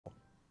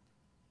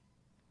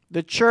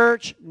The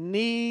church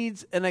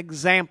needs an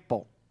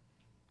example.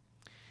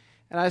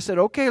 And I said,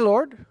 okay,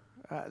 Lord,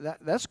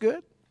 that's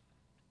good.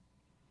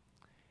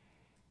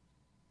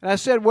 And I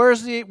said, where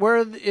is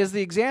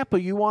the example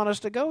you want us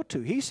to go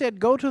to? He said,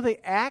 go to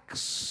the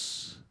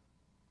Acts.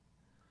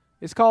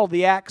 It's called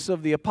the Acts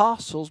of the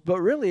Apostles,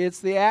 but really it's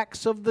the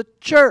Acts of the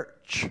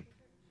church.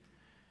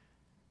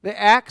 The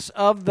Acts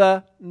of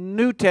the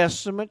New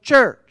Testament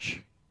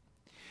church.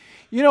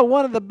 You know,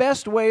 one of the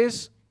best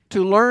ways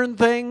to learn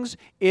things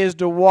is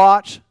to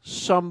watch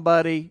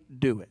somebody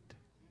do it.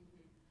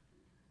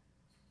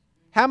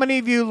 How many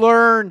of you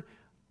learn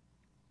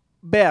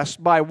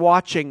best by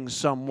watching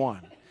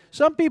someone?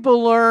 Some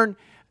people learn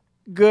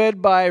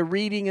good by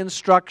reading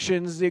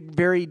instructions, they're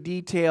very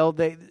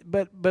detailed.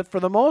 But for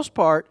the most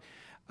part,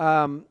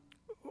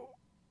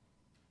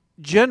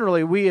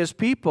 generally we as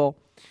people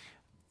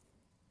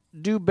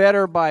do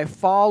better by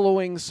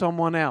following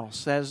someone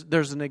else. As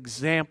there's an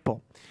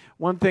example.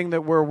 One thing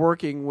that we're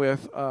working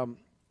with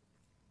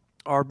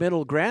our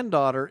middle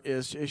granddaughter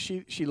is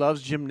she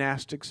loves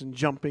gymnastics and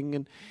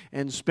jumping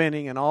and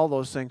spinning and all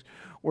those things.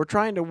 We're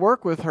trying to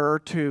work with her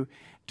to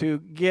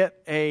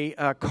get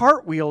a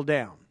cartwheel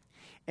down.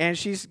 And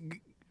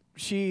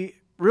she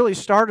really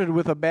started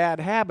with a bad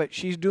habit.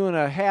 She's doing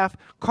a half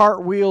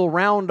cartwheel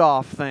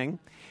round-off thing.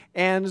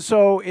 And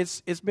so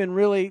it's been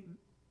really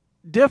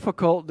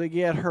difficult to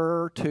get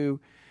her to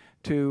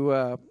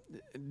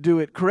do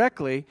it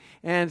correctly.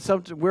 And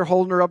we're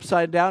holding her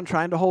upside down,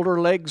 trying to hold her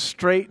legs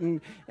straight.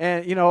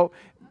 And you know,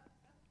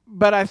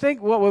 but I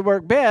think what would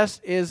work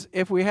best is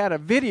if we had a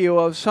video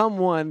of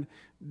someone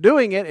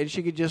doing it, and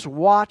she could just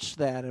watch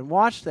that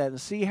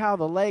and see how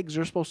the legs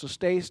are supposed to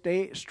stay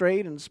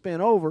straight and spin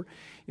over,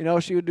 you know,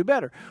 she would do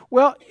better.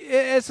 Well,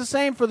 it's the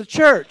same for the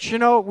church. You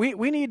know,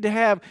 we need to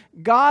have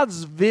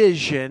God's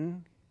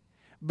vision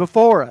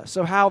before us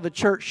of how the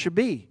church should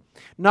be.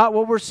 Not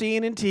what we're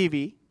seeing in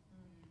TV.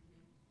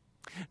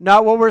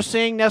 Not what we're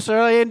seeing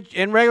necessarily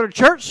in regular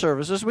church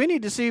services. We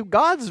need to see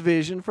God's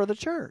vision for the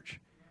church.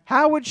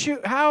 How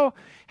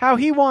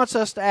He wants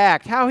us to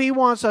act, how He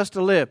wants us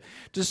to live,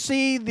 to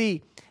see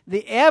the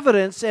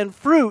evidence and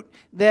fruit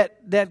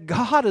that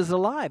God is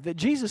alive, that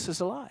Jesus is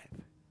alive.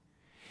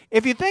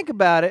 If you think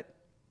about it,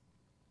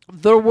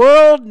 the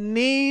world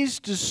needs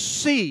to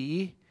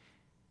see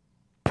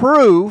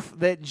proof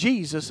that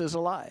Jesus is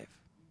alive.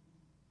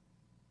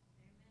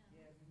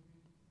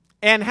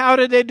 And how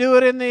did they do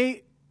it in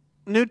the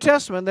New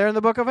Testament there in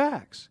the book of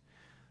Acts?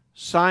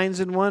 Signs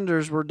and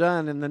wonders were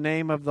done in the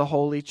name of the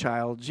Holy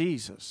Child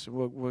Jesus.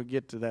 We'll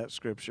get to that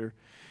scripture,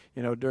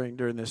 you know,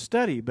 during this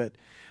study. But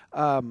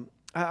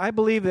I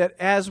believe that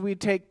as we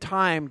take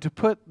time to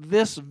put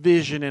this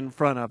vision in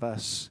front of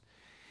us,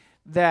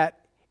 that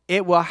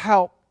it will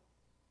help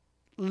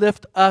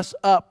lift us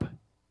up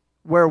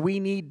where we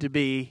need to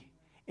be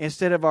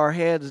instead of our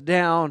heads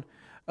down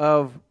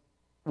of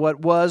what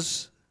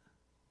was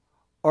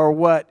or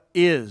what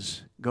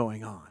is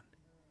going on.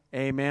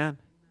 Amen?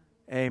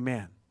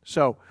 Amen.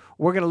 So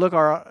we're going to look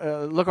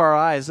our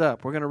eyes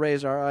up. We're going to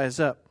raise our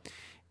eyes up.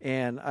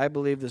 And I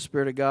believe the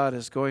Spirit of God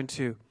is going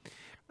to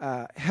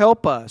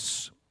help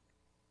us.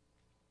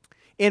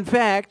 In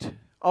fact,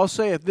 I'll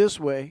say it this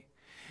way.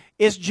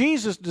 It's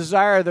Jesus'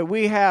 desire that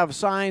we have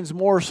signs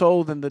more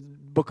so than the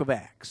book of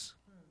Acts.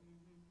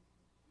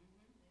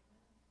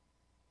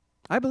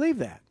 I believe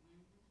that.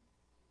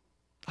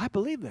 I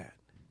believe that.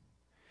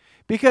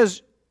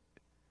 Because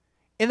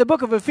in the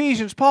book of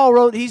Ephesians, Paul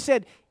wrote, he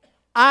said,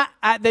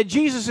 that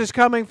Jesus is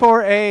coming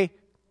for a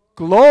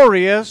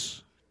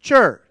glorious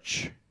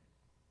church.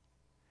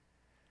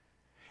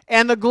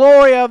 And the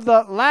glory of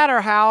the latter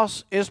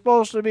house is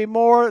supposed to be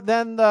more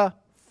than the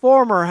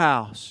former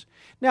house.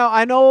 Now,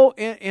 I know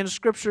in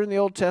Scripture in the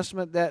Old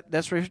Testament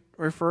that's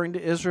referring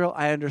to Israel.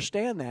 I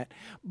understand that.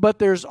 But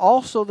there's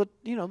also the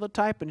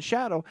type and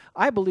shadow.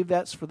 I believe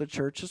that's for the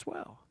church as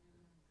well.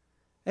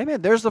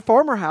 Amen. There's the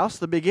former house,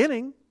 the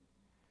beginning.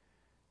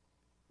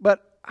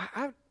 But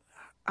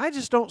I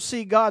just don't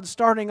see God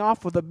starting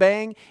off with a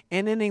bang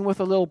and ending with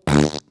a little...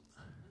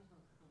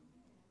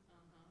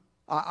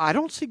 I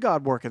don't see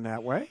God working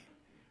that way.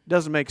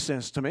 Doesn't make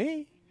sense to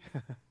me.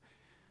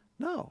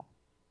 No.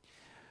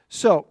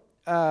 So,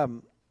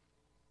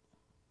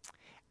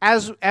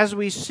 as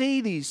we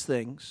see these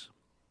things,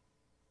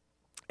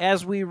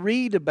 as we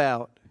read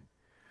about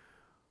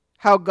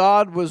how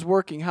God was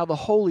working, how the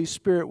Holy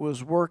Spirit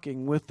was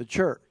working with the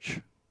church,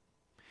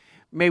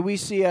 may we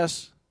see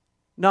us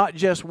not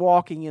just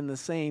walking in the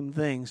same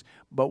things,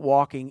 but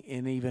walking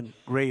in even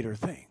greater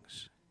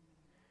things.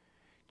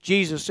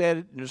 Jesus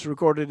said, and it's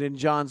recorded in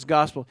John's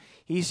Gospel,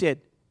 He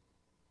said,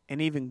 and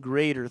even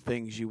greater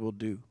things you will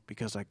do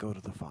because I go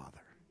to the Father.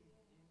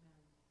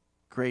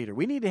 Greater.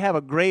 We need to have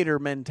a greater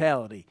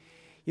mentality.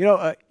 You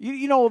know,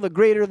 you know the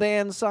greater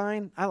than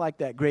sign? I like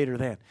that, greater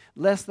than.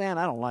 Less than,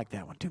 I don't like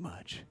that one too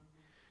much.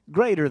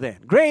 Greater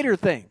than. Greater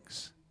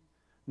things.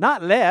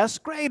 Not less,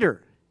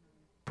 greater.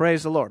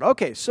 Praise the Lord.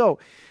 Okay, so,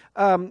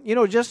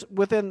 just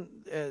within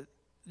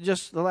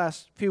just the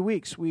last few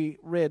weeks, we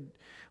read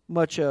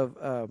much of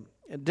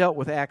dealt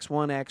with Acts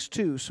 1, Acts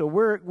 2. So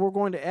we're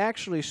going to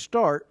actually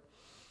start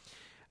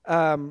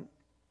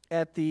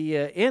at the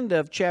end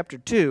of chapter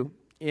 2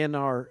 in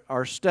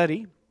our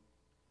study.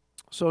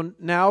 So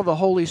now the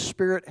Holy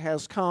Spirit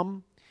has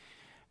come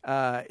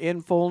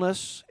in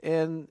fullness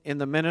in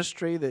the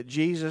ministry that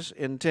Jesus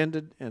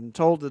intended and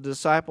told the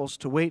disciples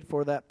to wait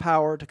for that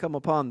power to come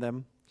upon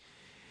them.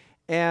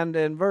 And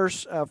in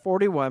verse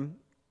 41,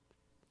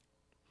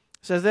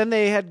 it says, "Then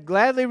they had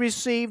gladly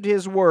received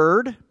his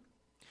word.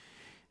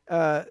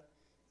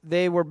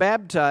 They were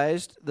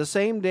baptized. The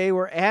same day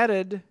were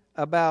added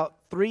about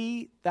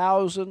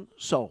 3,000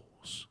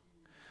 souls."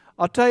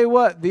 I'll tell you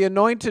what, the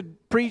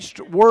anointed preached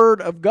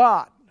word of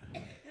God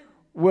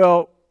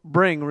will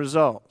bring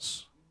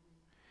results.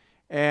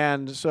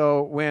 And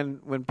so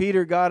when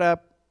Peter got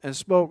up and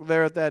spoke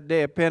there at that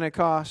day of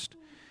Pentecost,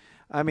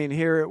 I mean,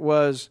 here it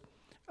was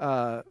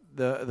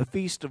the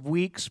Feast of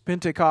Weeks,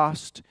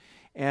 Pentecost,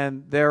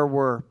 and there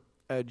were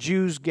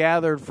Jews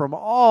gathered from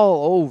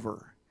all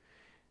over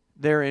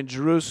there in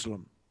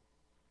Jerusalem.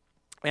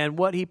 And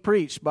what he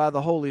preached by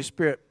the Holy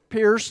Spirit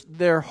pierced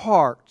their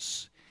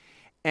hearts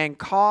and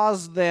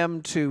caused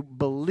them to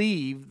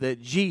believe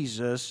that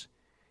Jesus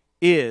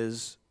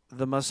is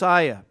the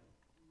Messiah.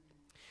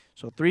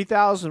 So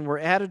 3,000 were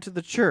added to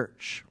the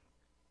church.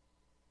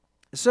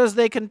 It says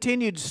they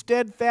continued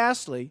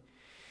steadfastly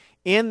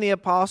in the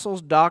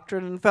apostles'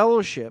 doctrine and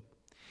fellowship,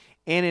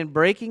 and in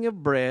breaking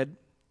of bread,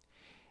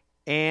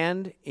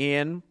 and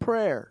in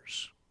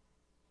prayers.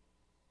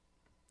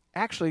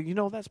 Actually,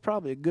 that's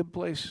probably a good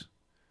place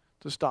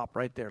to stop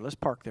right there. Let's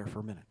park there for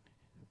a minute.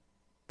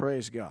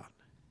 Praise God.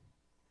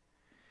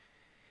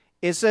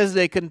 It says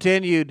they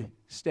continued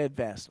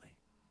steadfastly.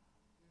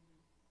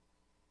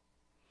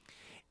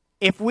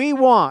 If we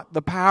want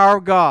the power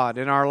of God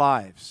in our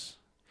lives,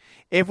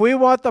 if we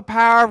want the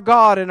power of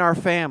God in our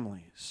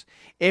families,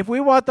 if we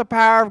want the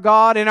power of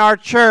God in our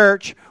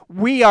church,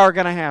 we are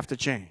going to have to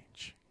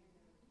change.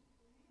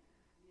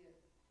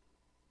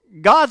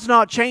 God's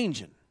not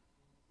changing.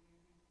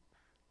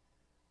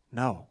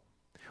 No.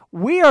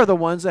 We are the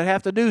ones that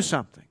have to do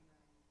something.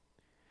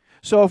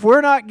 So if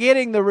we're not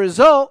getting the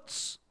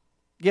results,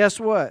 guess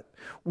what?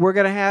 We're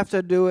going to have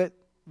to do it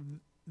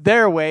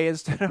their way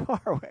instead of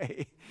our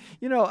way.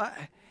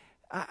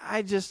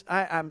 I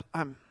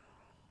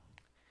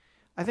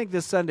think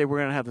this Sunday we're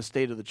going to have the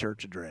State of the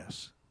Church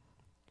address.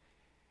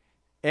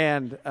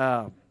 And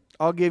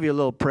I'll give you a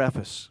little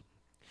preface.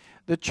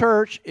 The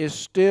church is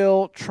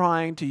still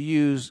trying to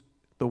use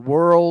the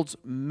world's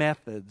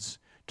methods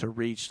to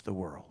reach the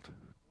world.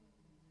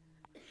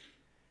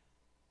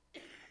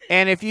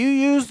 And if you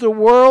use the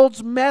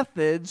world's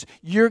methods,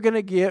 you're going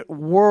to get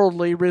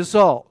worldly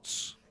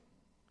results.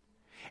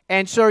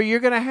 And so you're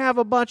going to have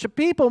a bunch of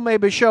people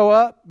maybe show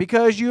up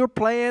because you're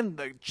playing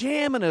the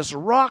jammin'est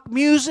rock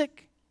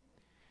music.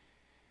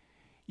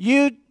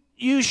 You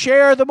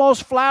share the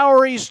most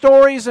flowery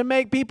stories and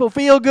make people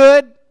feel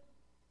good.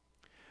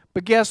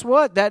 But guess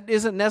what? That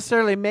isn't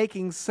necessarily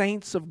making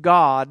saints of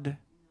God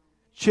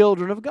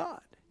children of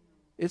God.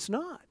 It's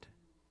not.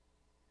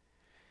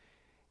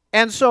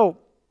 And so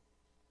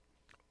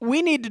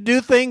we need to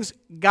do things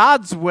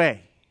God's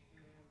way.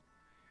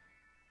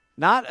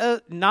 Not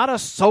a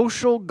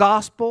social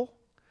gospel,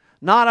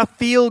 not a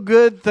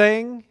feel-good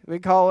thing. We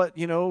call it,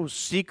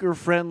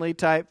 seeker-friendly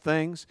type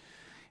things.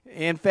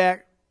 In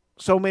fact,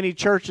 so many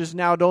churches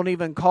now don't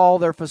even call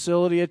their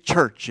facility a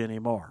church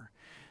anymore.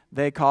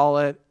 They call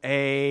it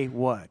a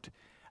what?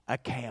 A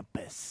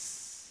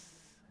campus.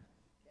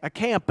 A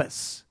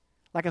campus.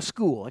 Like a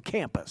school, a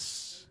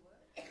campus.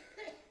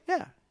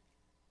 Yeah.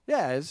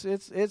 Yeah, it's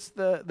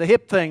the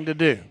hip thing to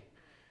do.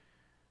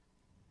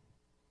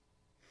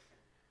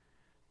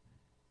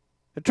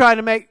 They're trying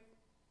to make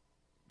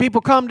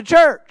people come to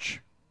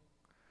church.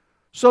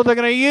 So they're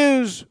going to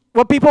use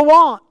what people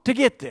want to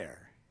get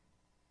there.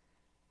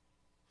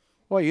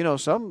 Well,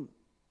 some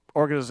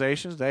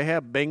organizations, they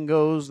have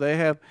bingos. They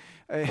have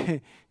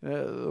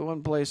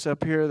one place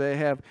up here, they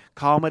have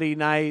comedy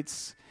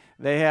nights.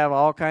 They have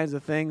all kinds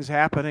of things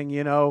happening,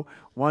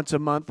 Once a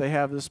month they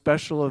have this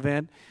special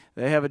event.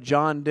 They have a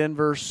John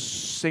Denver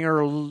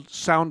singer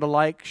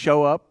sound-alike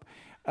show up.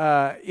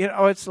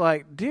 It's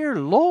like, dear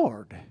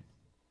Lord.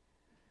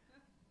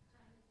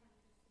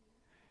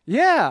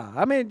 Yeah,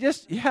 I mean,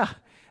 just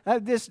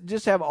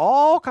have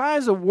all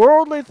kinds of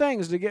worldly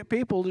things to get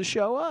people to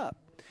show up.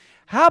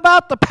 How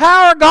about the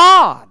power of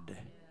God?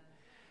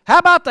 How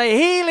about the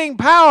healing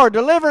power,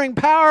 delivering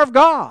power of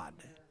God?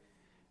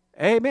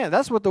 Amen.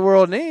 That's what the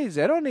world needs.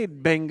 They don't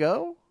need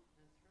bingo.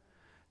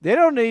 They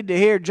don't need to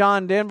hear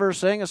John Denver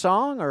sing a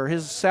song or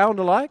his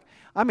sound-alike.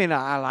 I mean,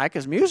 I like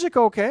his music,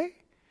 okay.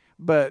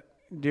 But,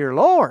 dear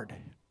Lord,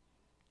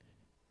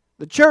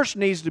 the church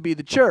needs to be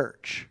the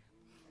church.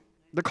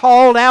 The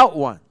called out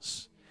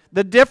ones.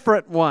 The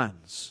different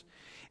ones.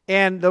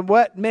 And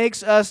what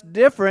makes us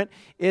different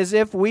is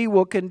if we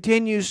will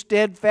continue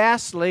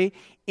steadfastly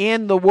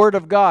in the Word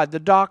of God. The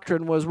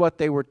doctrine was what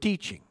they were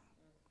teaching.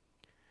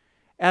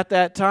 At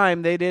that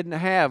time, they didn't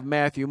have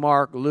Matthew,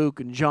 Mark, Luke,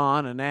 and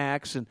John, and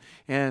Acts,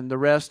 and the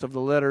rest of the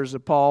letters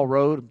that Paul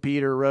wrote, and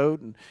Peter wrote,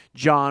 and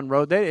John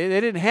wrote. They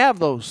didn't have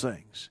those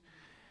things.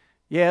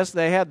 Yes,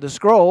 they had the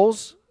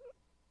scrolls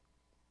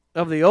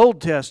of the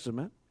Old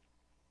Testament,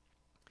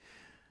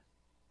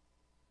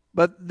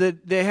 but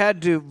they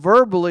had to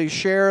verbally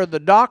share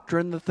the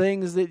doctrine, the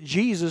things that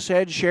Jesus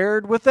had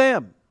shared with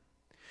them.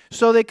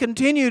 So they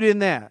continued in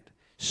that,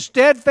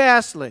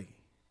 steadfastly,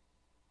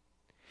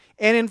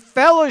 and in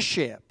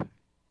fellowship.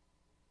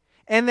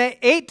 And they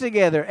ate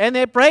together, and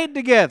they prayed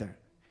together.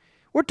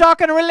 We're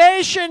talking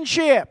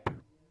relationship.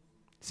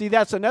 See,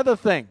 that's another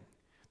thing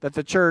that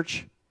the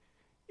church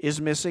is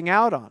missing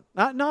out on.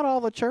 Not all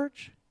the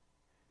church,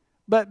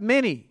 but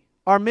many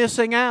are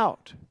missing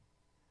out.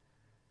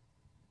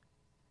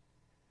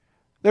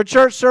 Their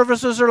church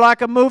services are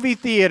like a movie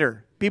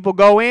theater. People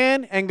go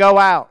in and go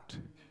out.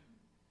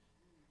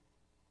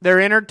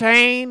 They're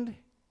entertained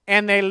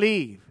and they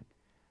leave.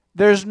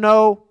 There's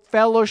no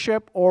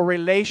fellowship or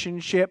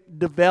relationship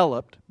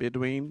developed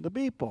between the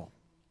people.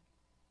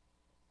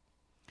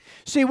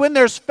 See, when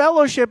there's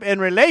fellowship and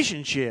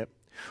relationship,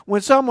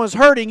 when someone's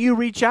hurting, you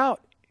reach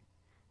out.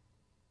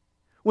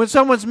 When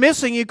someone's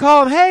missing, you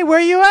call them, hey, where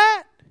are you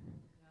at?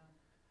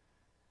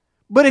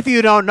 But if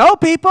you don't know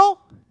people,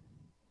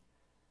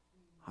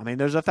 I mean,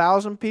 there's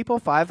 1,000 people,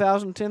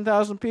 5,000,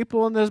 10,000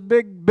 people in this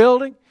big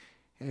building.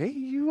 Hey,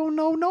 you won't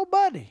know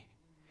nobody.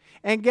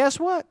 And guess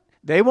what?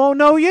 They won't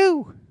know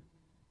you.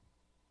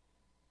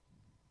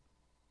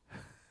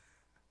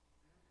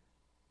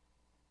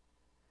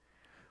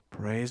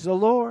 Praise the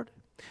Lord.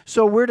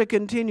 So we're to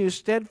continue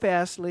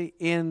steadfastly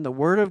in the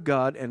Word of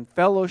God and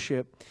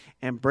fellowship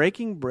and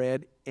breaking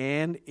bread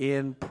and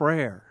in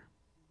prayer.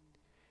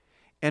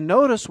 And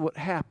notice what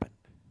happened.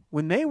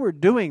 When they were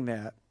doing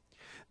that,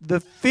 the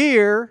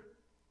fear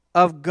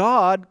of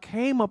God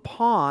came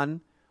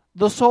upon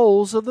the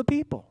souls of the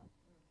people.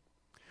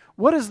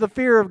 What is the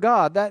fear of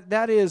God?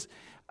 That is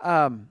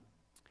not,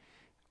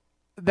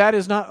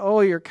 oh,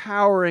 you're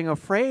cowering,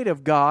 afraid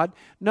of God.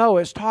 No,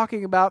 it's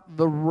talking about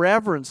the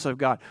reverence of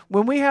God.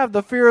 When we have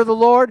the fear of the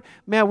Lord,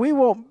 man, we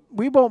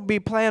won't be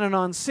planning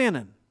on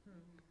sinning.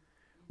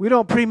 We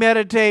don't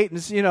premeditate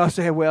and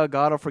say, well,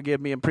 God will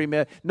forgive me and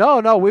premeditate.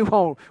 No, we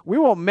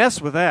won't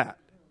mess with that.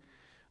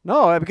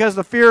 No, because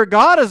the fear of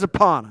God is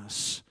upon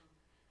us.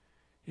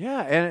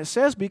 Yeah, and it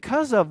says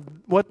because of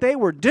what they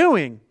were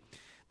doing,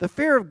 the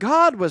fear of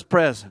God was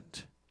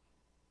present.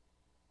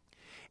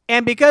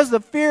 And because the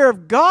fear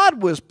of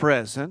God was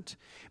present,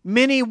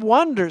 many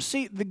wonders.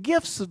 See, the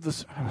gifts of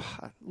the...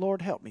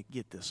 Lord, help me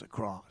get this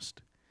across.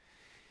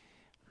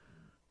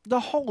 The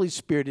Holy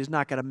Spirit is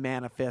not going to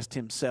manifest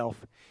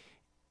Himself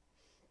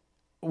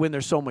when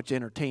there's so much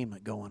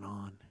entertainment going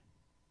on.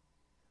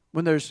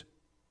 When there's...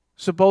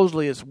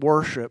 Supposedly it's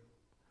worship,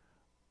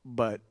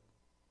 but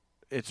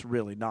it's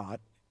really not.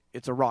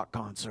 It's a rock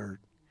concert.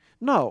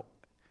 No.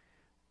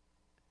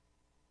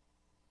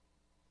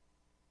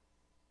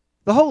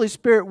 The Holy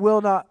Spirit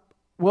will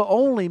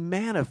only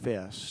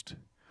manifest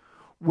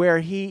where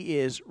He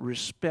is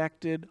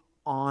respected,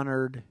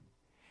 honored,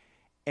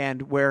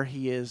 and where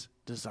He is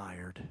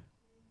desired.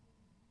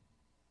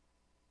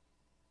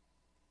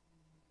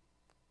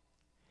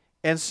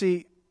 And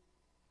see,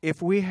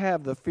 if we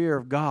have the fear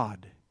of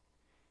God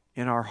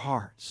in our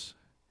hearts,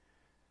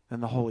 then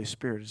the Holy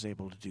Spirit is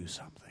able to do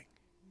something.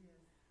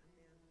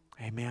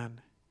 Amen.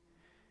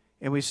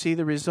 And we see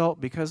the result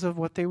because of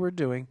what they were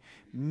doing.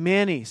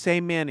 Many, say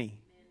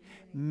many.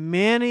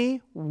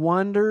 Many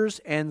wonders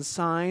and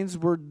signs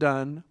were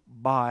done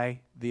by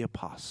the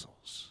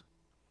apostles.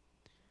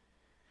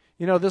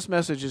 You know, this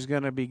message is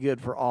going to be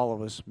good for all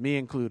of us, me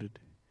included.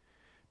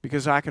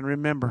 Because I can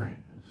remember,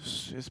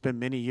 it's been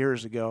many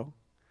years ago,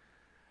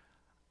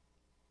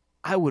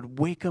 I would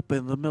wake up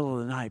in the middle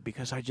of the night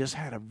because I just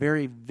had a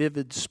very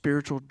vivid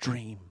spiritual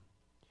dream.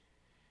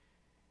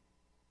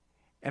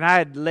 And I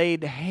had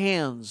laid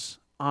hands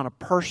on a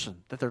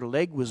person that their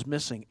leg was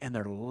missing and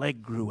their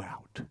leg grew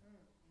out.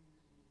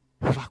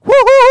 I was like,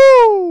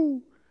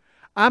 woohoo!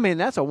 I mean,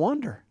 that's a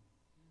wonder.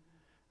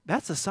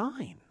 That's a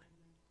sign.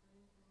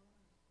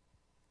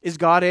 Is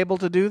God able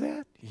to do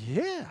that?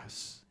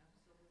 Yes.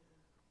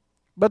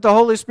 But the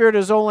Holy Spirit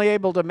is only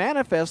able to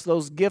manifest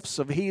those gifts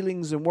of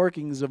healings and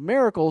workings of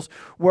miracles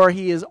where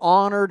He is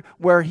honored,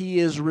 where He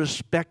is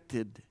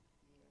respected,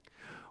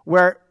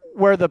 where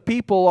the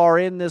people are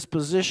in this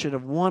position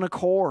of one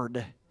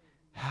accord.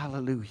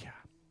 Hallelujah.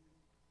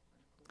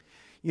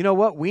 You know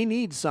what? We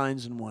need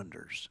signs and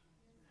wonders.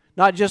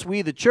 Not just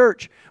we, the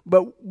church,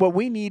 but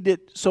we need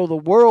it so the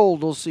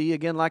world will see,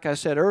 again, like I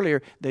said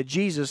earlier, that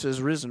Jesus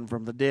is risen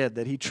from the dead,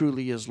 that He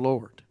truly is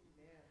Lord.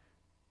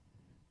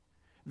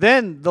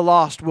 Then the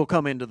lost will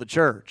come into the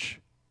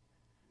church.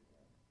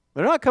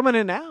 They're not coming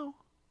in now.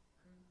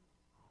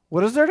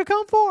 What is there to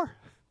come for?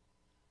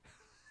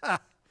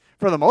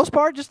 For the most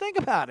part, just think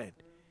about it.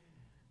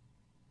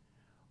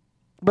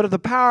 But if the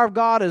power of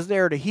God is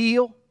there to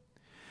heal,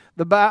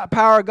 the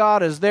power of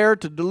God is there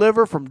to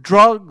deliver from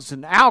drugs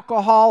and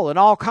alcohol and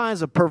all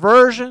kinds of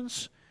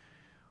perversions,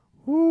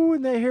 Ooh,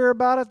 and they hear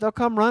about it, they'll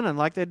come running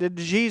like they did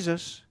to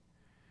Jesus.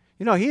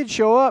 You know, he'd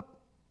show up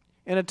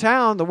in a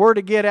town, the word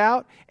would get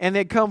out, and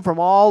they'd come from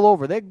all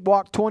over. They'd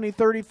walk 20,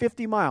 30,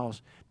 50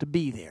 miles to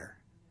be there.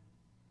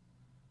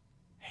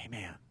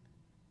 Amen.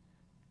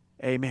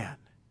 Amen.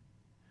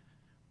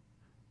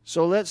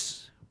 So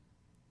let's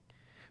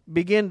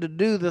begin to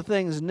do the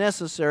things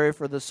necessary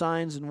for the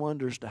signs and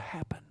wonders to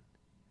happen.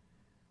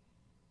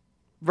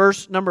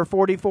 Verse number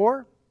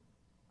 44.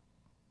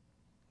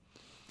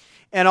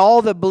 And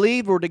all that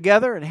believed were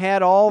together and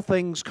had all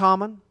things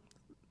common.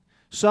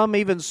 Some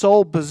even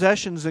sold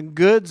possessions and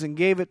goods and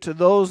gave it to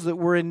those that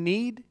were in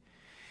need.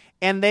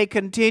 And they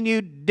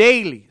continued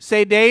daily.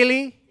 Say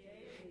daily.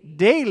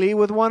 Daily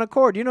with one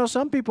accord. You know,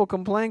 some people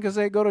complain because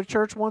they go to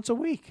church once a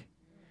week.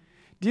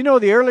 Do you know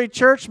the early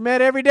church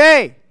met every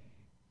day?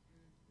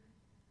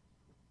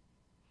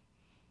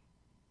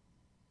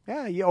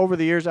 Yeah, over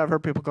the years I've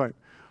heard people claim,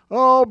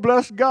 oh,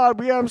 bless God,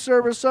 we have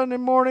service Sunday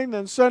morning,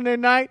 then Sunday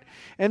night,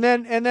 and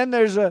then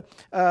there's a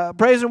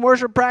praise and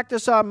worship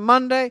practice on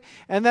Monday,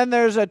 and then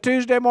there's a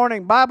Tuesday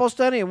morning Bible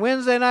study, and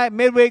Wednesday night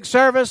midweek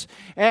service,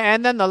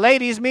 and then the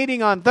ladies'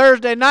 meeting on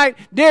Thursday night.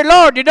 Dear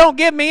Lord, you don't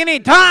give me any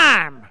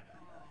time.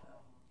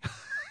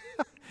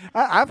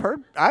 I've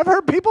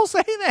heard people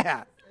say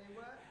that.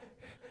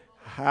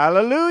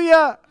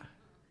 Hallelujah.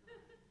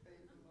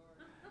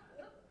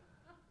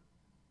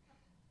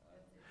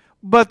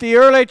 But the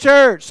early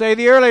church, say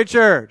the early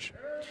church.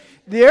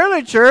 The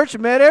early church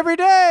met every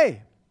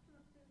day.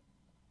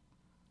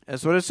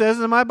 That's what it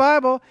says in my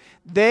Bible.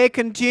 They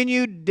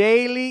continued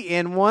daily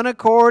in one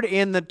accord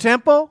in the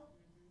temple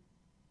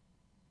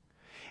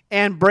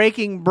and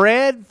breaking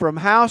bread from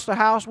house to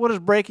house. What is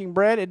breaking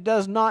bread? It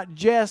does not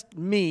just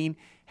mean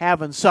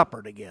having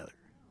supper together.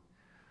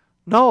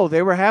 No,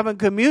 they were having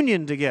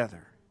communion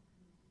together.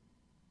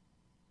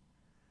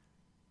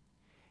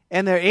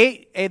 And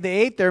they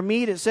ate their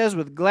meat, it says,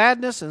 with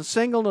gladness and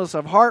singleness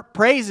of heart,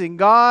 praising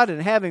God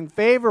and having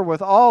favor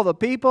with all the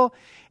people.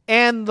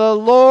 And the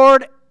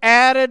Lord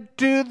added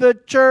to the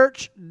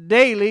church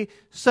daily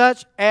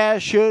such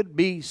as should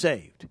be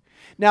saved.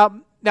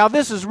 Now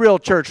this is real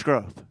church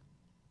growth.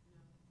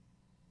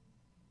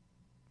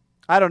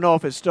 I don't know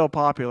if it's still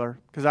popular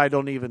because I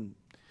don't even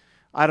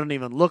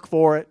look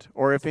for it,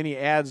 or if any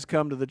ads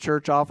come to the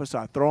church office,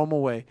 I throw them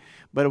away.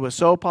 But it was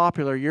so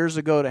popular years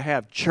ago to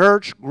have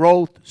church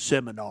growth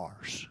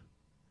seminars.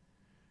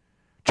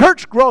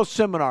 Church growth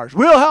seminars.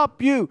 We'll help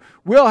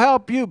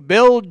you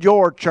build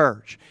your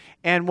church.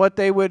 And what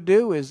they would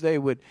do is they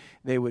would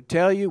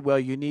tell you, well,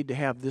 you need to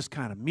have this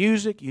kind of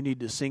music, you need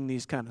to sing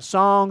these kind of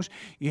songs,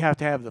 you have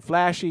to have the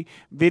flashy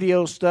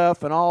video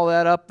stuff and all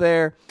that up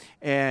there,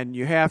 and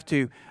you have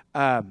to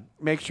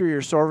make sure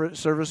your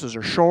services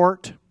are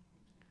short.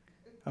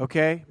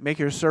 Okay, make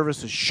your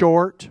services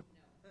short,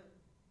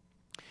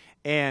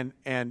 and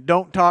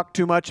don't talk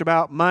too much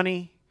about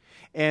money,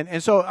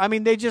 and so I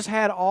mean they just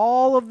had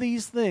all of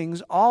these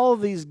things, all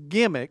of these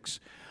gimmicks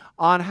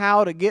on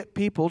how to get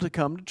people to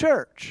come to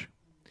church.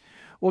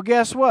 Well,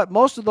 guess what?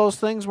 Most of those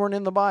things weren't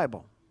in the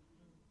Bible.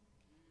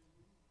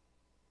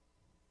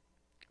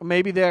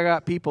 Maybe they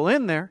got people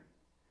in there,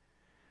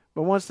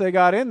 but once they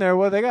got in there,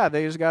 what they got?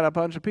 They just got a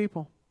bunch of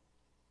people.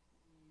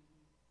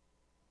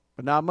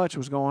 But not much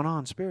was going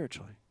on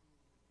spiritually.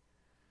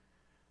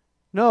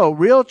 No,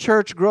 real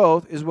church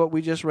growth is what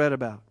we just read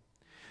about.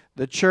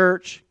 The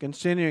church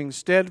continuing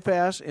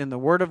steadfast in the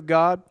Word of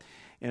God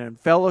and in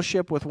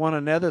fellowship with one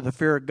another. The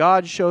fear of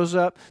God shows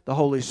up. The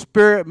Holy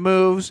Spirit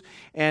moves.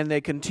 And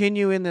they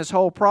continue in this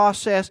whole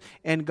process.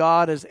 And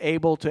God is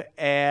able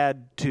to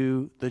add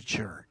to the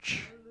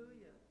church.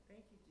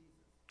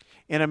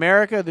 In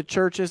America, the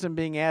church isn't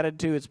being added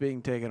to. It's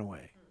being taken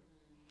away.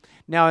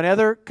 Now, in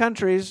other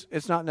countries,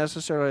 it's not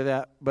necessarily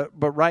that,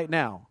 but right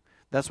now,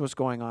 that's what's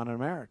going on in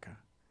America.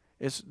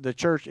 The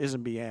church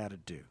isn't being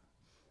added to.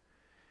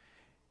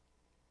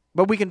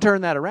 But we can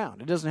turn that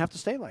around. It doesn't have to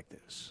stay like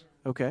this,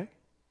 okay?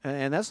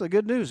 And that's the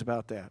good news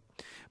about that.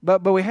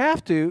 But we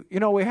have to,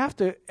 we have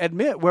to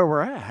admit where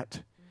we're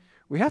at.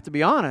 We have to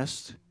be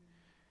honest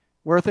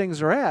where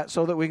things are at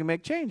so that we can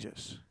make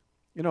changes.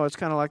 It's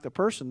kind of like the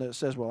person that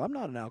says, well, I'm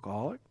not an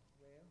alcoholic.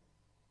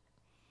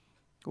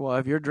 Well,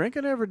 if you're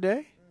drinking every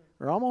day,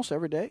 or almost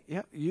every day,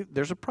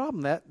 there's a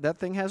problem. That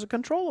thing has a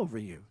control over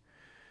you.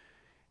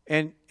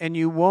 And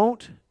you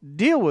won't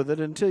deal with it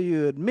until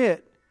you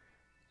admit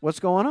what's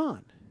going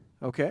on.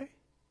 Okay?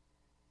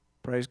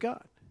 Praise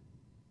God.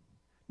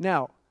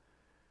 Now,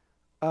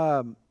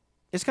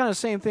 it's kind of the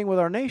same thing with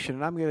our nation.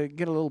 And I'm going to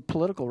get a little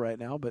political right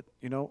now, but,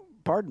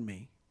 pardon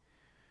me.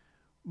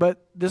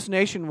 But this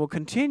nation will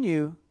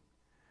continue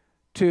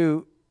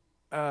to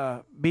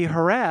be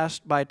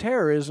harassed by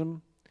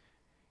terrorism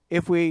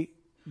if we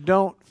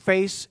don't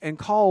face and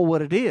call what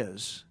it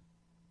is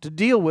to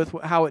deal with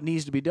how it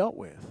needs to be dealt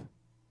with.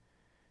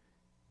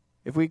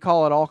 If we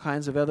call it all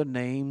kinds of other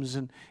names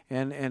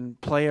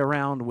and play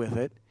around with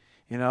it,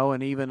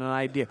 and even an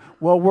idea,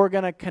 well, we're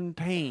going to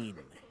contain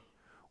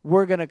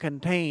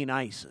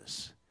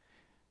ISIS.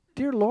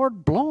 Dear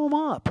Lord, blow them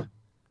up.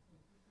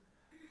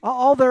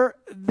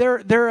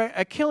 They're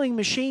a killing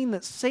machine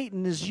that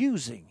Satan is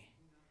using.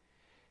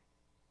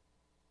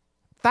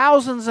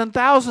 Thousands and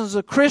thousands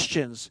of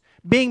Christians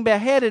being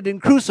beheaded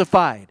and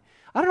crucified.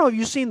 I don't know if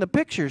you've seen the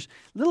pictures.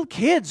 Little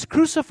kids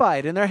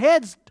crucified and their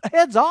heads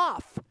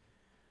off.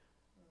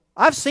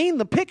 I've seen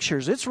the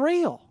pictures. It's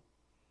real.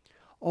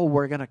 Oh,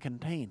 we're going to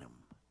contain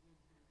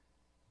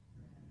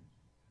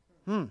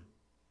them.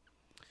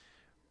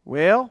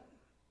 Well,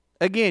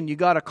 again, you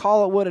got to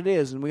call it what it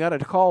is, and we got to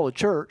call the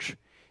church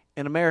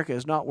in America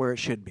is not where it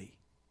should be.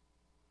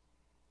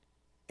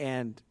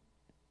 But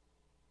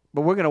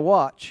we're going to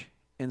watch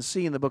and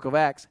see in the book of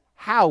Acts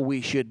how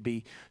we should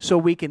be, so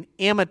we can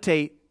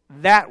imitate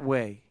that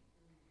way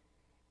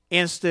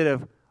instead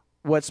of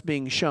what's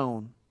being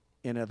shown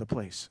in other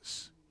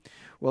places.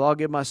 Well, I'll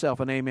give myself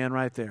an amen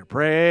right there.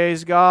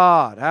 Praise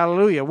God.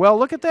 Hallelujah. Well,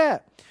 look at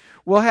that.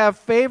 We'll have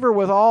favor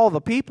with all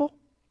the people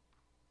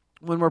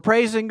when we're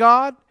praising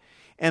God,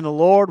 and the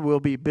Lord will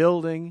be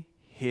building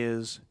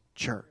His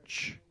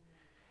church.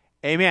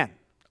 Amen.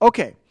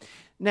 Okay.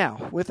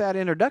 Now, with that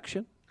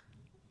introduction,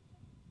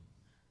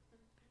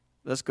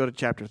 let's go to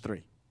chapter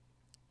 3.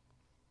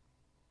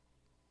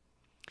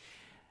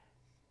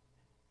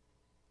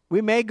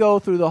 We may go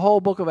through the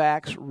whole book of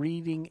Acts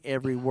reading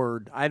every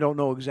word. I don't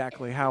know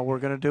exactly how we're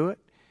going to do it.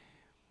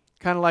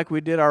 Kind of like we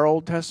did our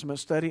Old Testament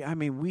study. I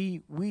mean,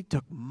 we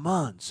took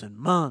months and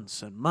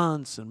months and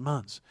months and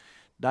months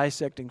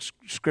dissecting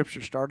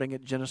Scripture starting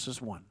at Genesis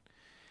 1.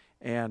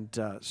 And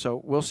so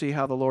we'll see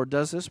how the Lord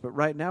does this. But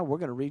right now we're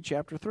going to read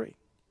chapter 3.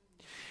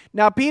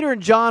 Now Peter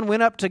and John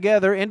went up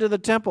together into the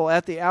temple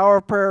at the hour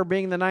of prayer,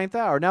 being the 9th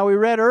hour. Now we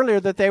read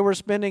earlier that they were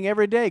spending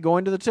every day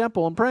going to the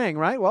temple and praying,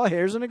 right? Well,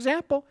 here's an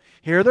example.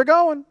 Here they're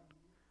going.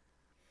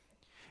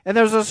 And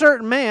there's a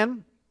certain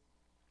man,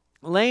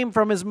 lame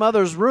from his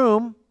mother's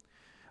womb,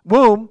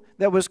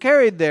 that was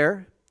carried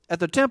there at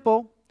the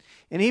temple,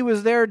 and he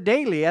was there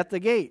daily at the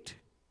gate,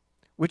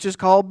 which is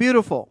called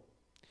Beautiful.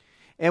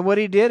 And what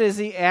he did is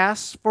he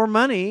asked for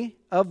money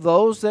of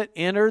those that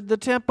entered the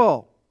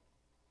temple.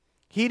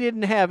 He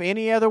didn't have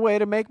any other way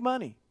to make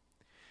money,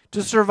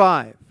 to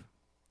survive.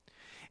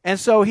 And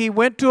so he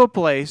went to a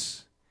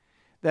place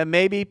that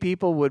maybe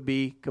people would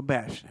be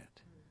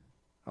compassionate.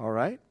 All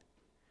right?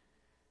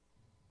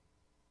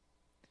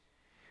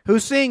 Who,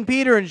 seeing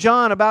Peter and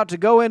John about to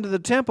go into the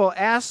temple,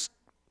 asked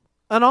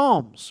an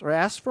alms, or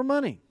asked for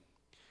money.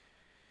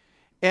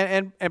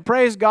 And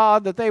praise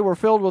God that they were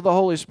filled with the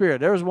Holy Spirit.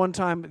 There was one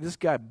time, this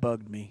guy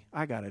bugged me.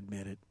 I got to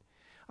admit it.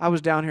 I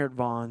was down here at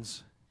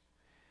Vaughn's.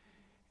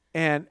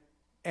 And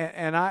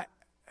I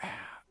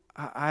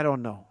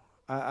don't know.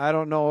 I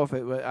don't know if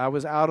I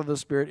was out of the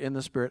Spirit, in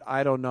the Spirit.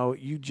 I don't know.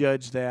 You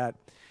judge that.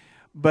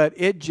 But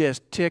it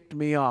just ticked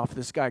me off.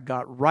 This guy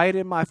got right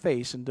in my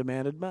face and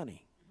demanded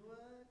money.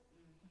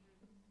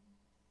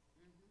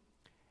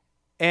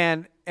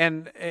 And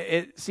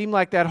it seemed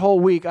like that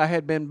whole week I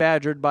had been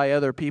badgered by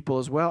other people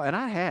as well, and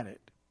I had it.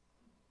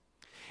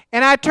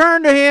 And I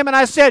turned to him and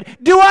I said,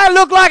 "Do I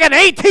look like an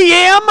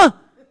ATM?"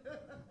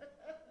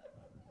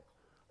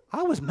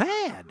 I was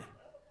mad.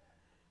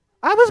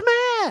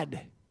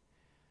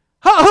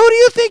 Who do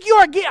you think you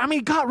are? I mean,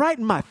 he got right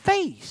in my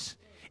face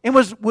and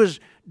was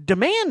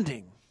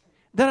demanding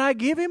that I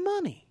give him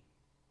money.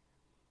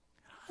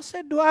 I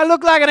said, "Do I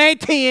look like an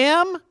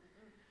ATM?"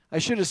 I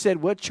should have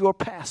said, "What's your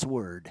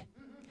password?"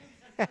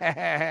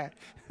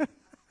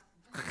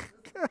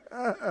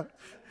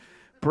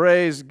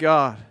 Praise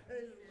God.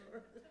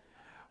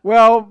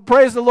 Well,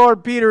 praise the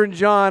Lord, Peter and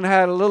John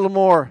had a little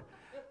more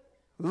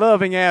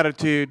loving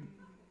attitude.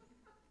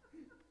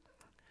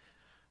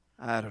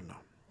 I don't know.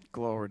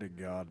 Glory to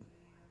God.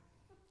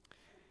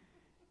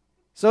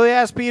 So they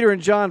asked Peter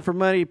and John for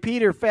money.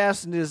 Peter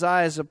fastened his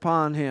eyes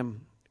upon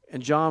him,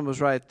 and John was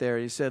right there.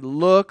 He said,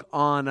 "Look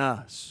on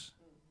us."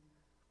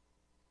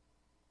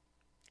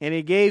 And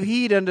he gave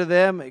heed unto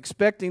them,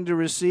 expecting to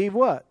receive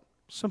what?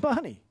 Some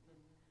money.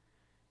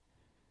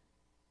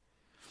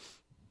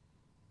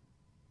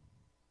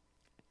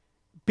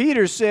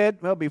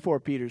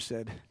 Before Peter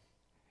said,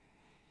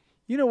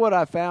 you know what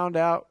I found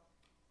out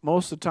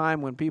most of the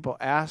time when people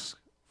ask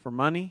for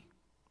money?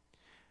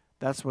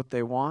 That's what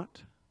they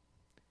want.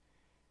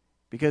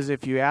 Because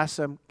if you ask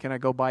them, "Can I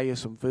go buy you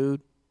some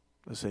food?"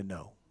 they'll say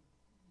no.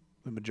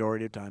 The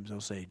majority of times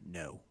they'll say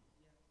no.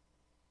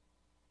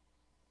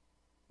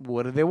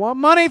 What do they want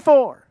money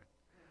for?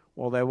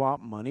 Well, they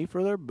want money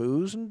for their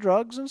booze and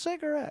drugs and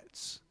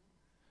cigarettes.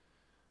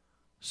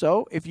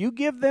 So if you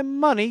give them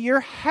money,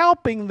 you're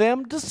helping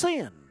them to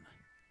sin.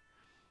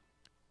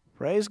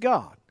 Praise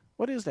God.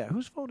 What is that?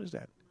 Whose phone is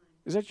that?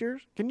 Is that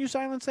yours? Can you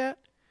silence that?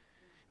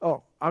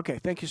 Oh, okay.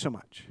 Thank you so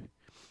much.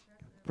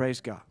 Praise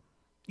God.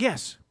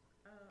 Yes.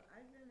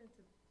 I've run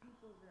into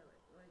people that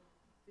like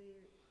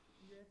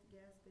you're at the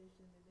gas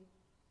station and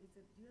they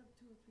said, "Do you have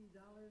 $2 or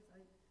 $3?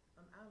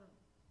 I'm out of."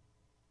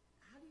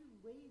 How do you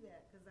weigh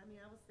that? Because I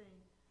was saying,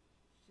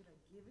 should I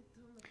give it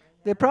to them?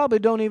 They probably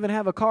don't even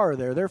have a car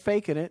there. They're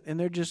faking it, and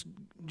they're just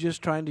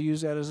trying to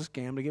use that as a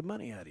scam to get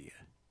money out of you.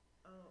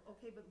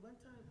 Okay, but one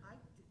time I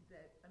did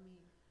that.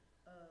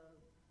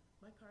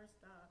 My car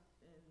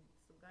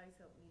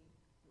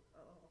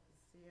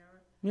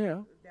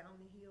Yeah. down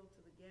the hill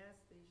to the gas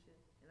station,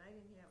 and I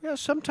didn't have. Yeah,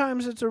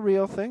 sometimes it's a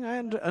real thing. I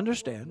You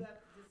understand. have to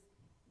just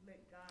let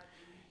God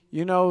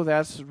lead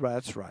you.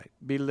 That's right.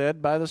 Be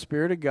led by the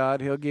Spirit of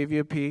God. He'll give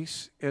you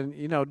peace. And,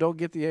 don't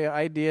get the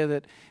idea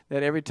that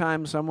every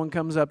time someone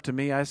comes up to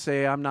me, I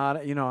say, I'm not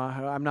an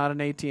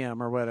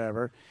ATM or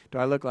whatever. Do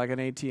I look like an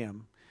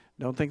ATM?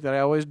 Don't think that I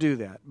always do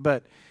that.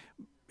 But,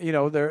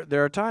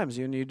 there are times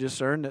when you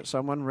discern that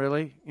someone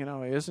really,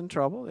 is in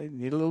trouble. They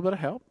need a little bit of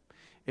help.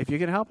 If you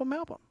can help them,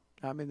 help them.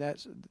 I mean,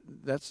 that's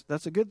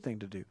a good thing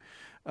to do.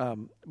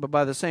 But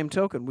by the same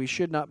token, we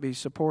should not be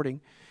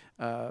supporting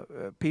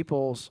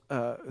people's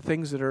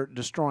things that are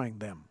destroying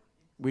them.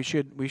 We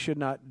should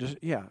not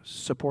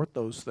support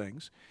those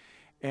things.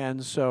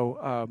 And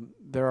so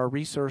there are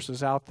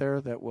resources out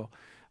there that will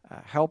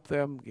help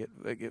them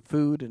get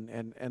food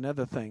and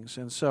other things.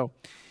 And so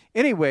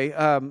anyway,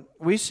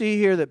 we see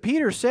here that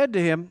Peter said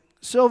to him,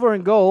 "Silver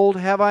and gold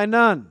have I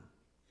none,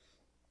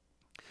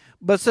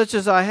 but such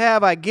as I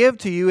have I give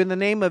to you. In the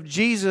name of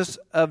Jesus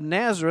of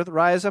Nazareth,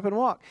 rise up and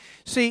walk."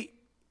 See,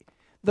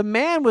 the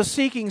man was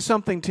seeking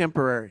something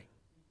temporary.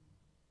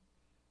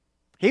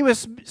 He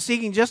was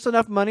seeking just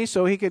enough money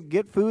so he could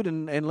get food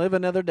and live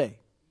another day.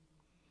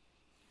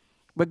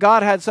 But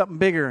God had something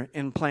bigger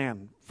in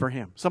plan for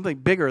him, something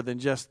bigger than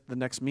just the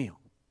next meal.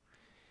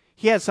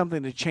 He had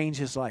something to change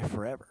his life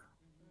forever.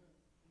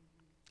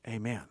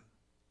 Amen.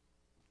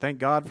 Thank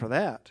God for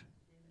that.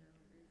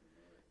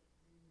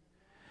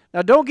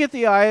 Now, don't get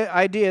the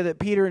idea that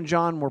Peter and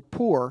John were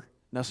poor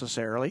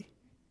necessarily.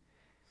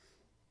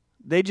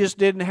 They just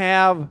didn't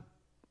have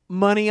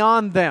money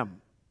on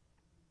them.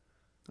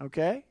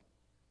 Okay?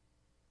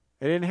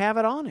 They didn't have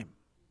it on him.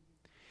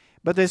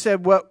 But they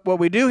said, what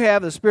we do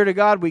have, the Spirit of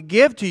God, we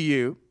give to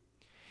you.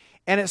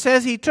 And it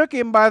says he took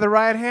him by the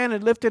right hand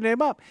and lifted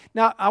him up.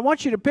 Now, I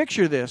want you to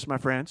picture this, my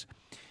friends.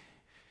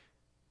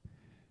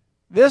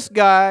 This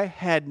guy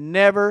had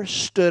never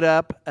stood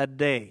up a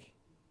day.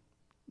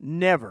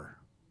 Never.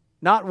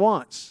 Not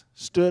once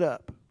stood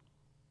up.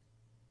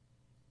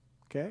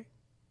 Okay?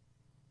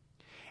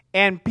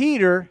 And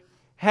Peter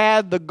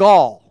had the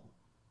gall.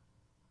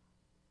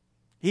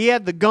 He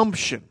had the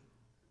gumption.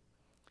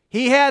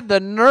 He had the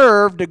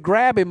nerve to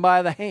grab him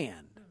by the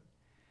hand.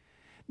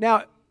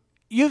 Now,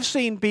 you've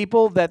seen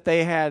people that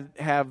they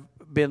have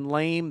been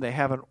lame, they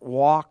haven't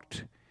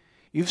walked.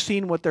 You've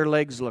seen what their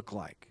legs look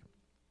like.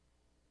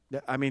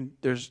 I mean,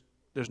 there's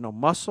no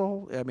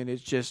muscle. I mean,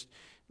 it's just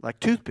like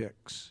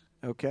toothpicks,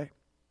 okay?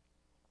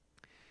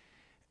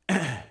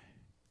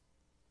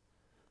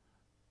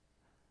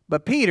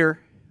 But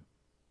Peter,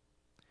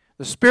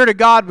 the Spirit of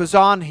God was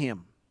on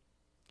him.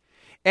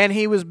 And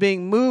he was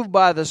being moved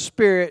by the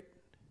Spirit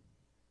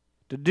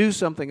to do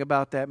something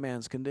about that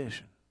man's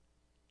condition.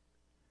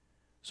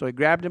 So he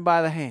grabbed him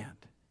by the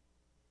hand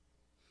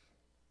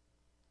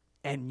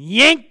and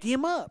yanked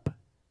him up.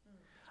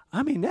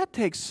 I mean, that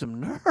takes some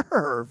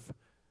nerve.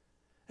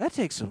 That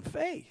takes some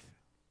faith.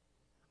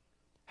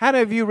 How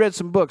many of you read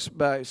some books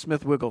by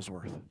Smith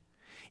Wigglesworth?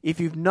 If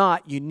you've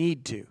not, you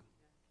need to.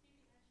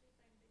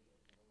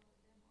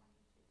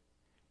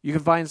 You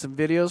can find some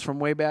videos from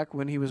way back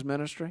when he was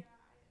ministering.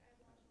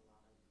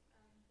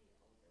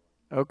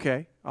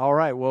 Okay. All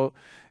right. Well,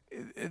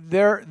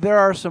 there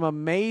are some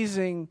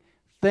amazing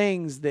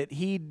things that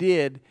he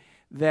did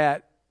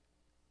that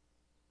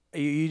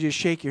you just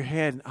shake your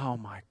head and, oh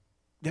my,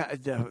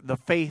 the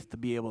faith to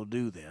be able to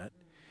do that.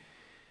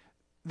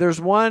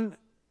 There's one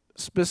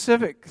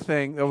specific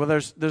thing. Well,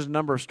 there's a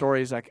number of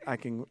stories I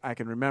can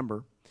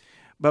remember,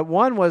 but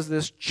one was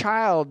this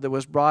child that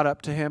was brought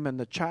up to him, and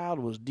the child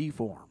was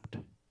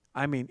deformed.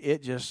 I mean,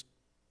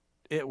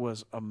 it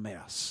was a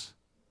mess.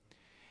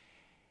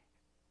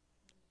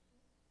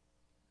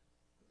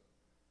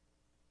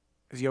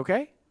 Is he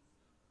okay?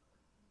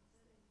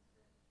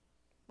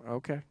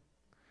 Okay.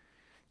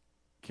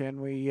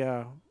 Can we,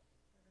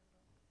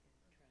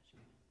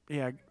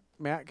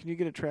 Matt, can you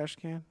get a trash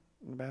can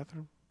in the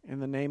bathroom? In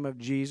the name of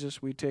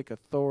Jesus, we take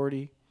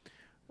authority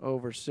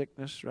over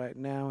sickness right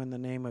now in the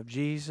name of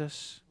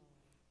Jesus.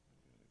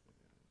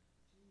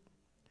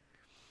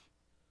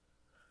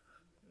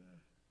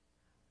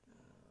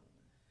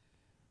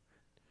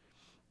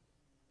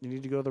 You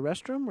need to go to the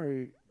restroom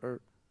or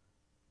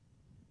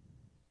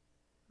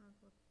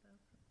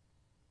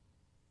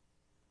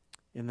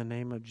in the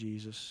name of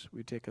Jesus,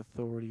 we take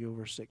authority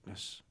over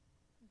sickness.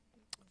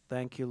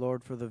 Thank you,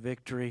 Lord, for the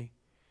victory.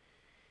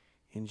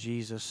 In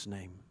Jesus'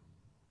 name.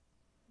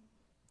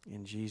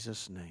 In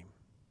Jesus' name.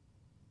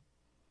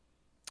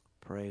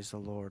 Praise the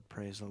Lord,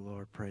 praise the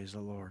Lord, praise the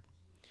Lord.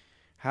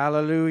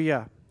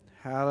 Hallelujah,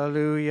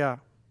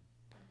 hallelujah.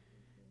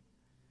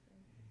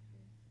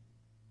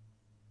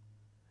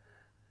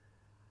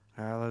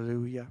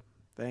 Hallelujah.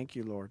 Thank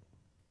you, Lord.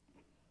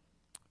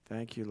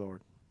 Thank you,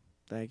 Lord.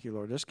 Thank you,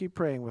 Lord. Just keep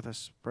praying with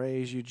us.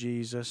 Praise you,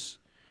 Jesus.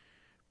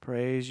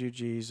 Praise you,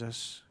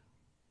 Jesus.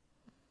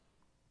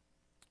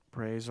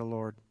 Praise the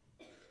Lord.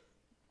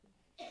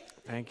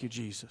 Thank you,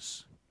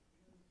 Jesus.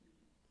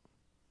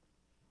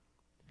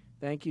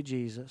 Thank you,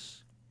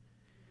 Jesus.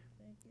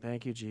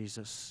 Thank you,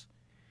 Jesus.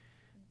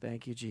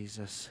 Thank you,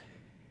 Jesus.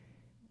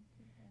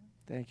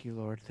 Thank you,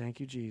 Lord. Thank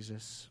you,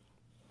 Jesus.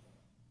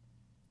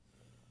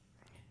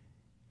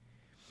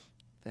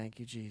 Thank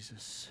you,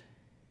 Jesus.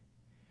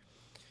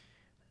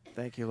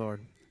 Thank you,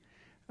 Lord.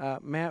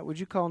 Matt, would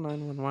you call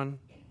 911?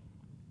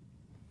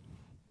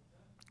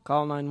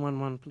 Call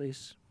 911,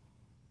 please.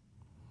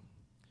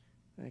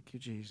 Thank you,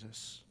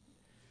 Jesus.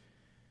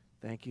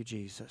 Thank you,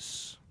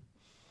 Jesus.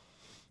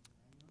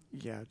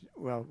 Yeah,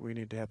 well, we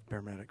need to have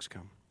paramedics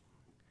come.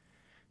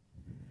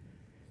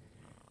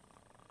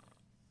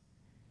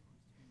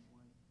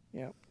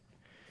 Yep.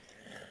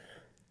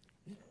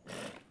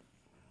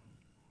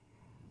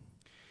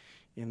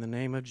 In the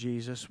name of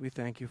Jesus, we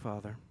thank you,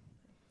 Father.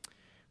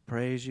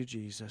 Praise you,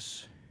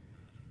 Jesus.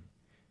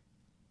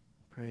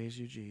 Praise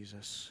you,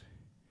 Jesus.